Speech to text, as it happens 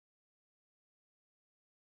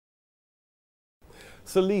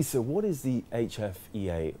So Lisa, what is the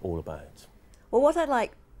HFEA all about? Well, what I'd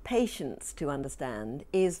like patients to understand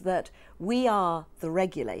is that we are the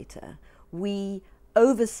regulator. We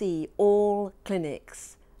oversee all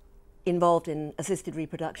clinics involved in assisted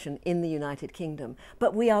reproduction in the United Kingdom,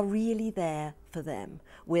 but we are really there for them.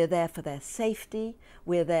 We're there for their safety,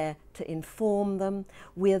 we're there to inform them,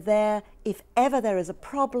 we're there if ever there is a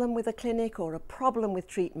problem with a clinic or a problem with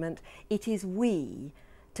treatment, it is we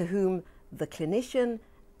to whom the clinician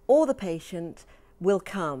or the patient will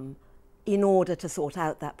come in order to sort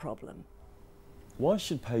out that problem. Why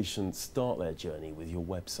should patients start their journey with your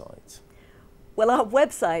website? Well, our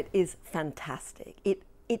website is fantastic.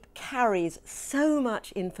 It carries so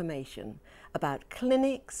much information about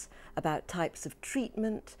clinics, about types of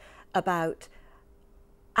treatment, about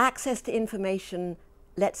access to information,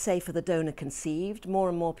 let's say for the donor conceived, more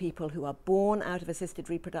and more people who are born out of assisted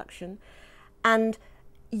reproduction. And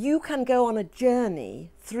you can go on a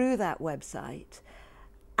journey through that website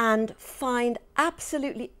and find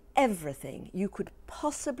absolutely everything you could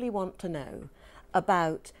possibly want to know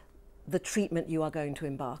about the treatment you are going to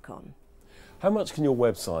embark on. How much can your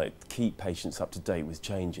website keep patients up to date with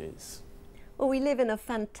changes? Well, we live in a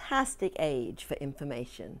fantastic age for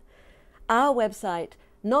information. Our website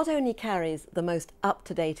not only carries the most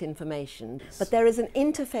up-to-date information, but there is an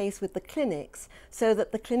interface with the clinics so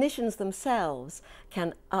that the clinicians themselves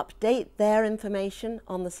can update their information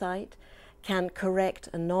on the site, can correct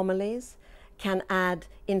anomalies, can add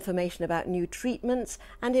information about new treatments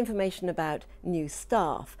and information about new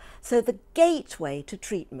staff. So the gateway to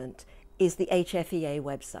treatment is the HFEA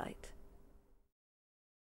website.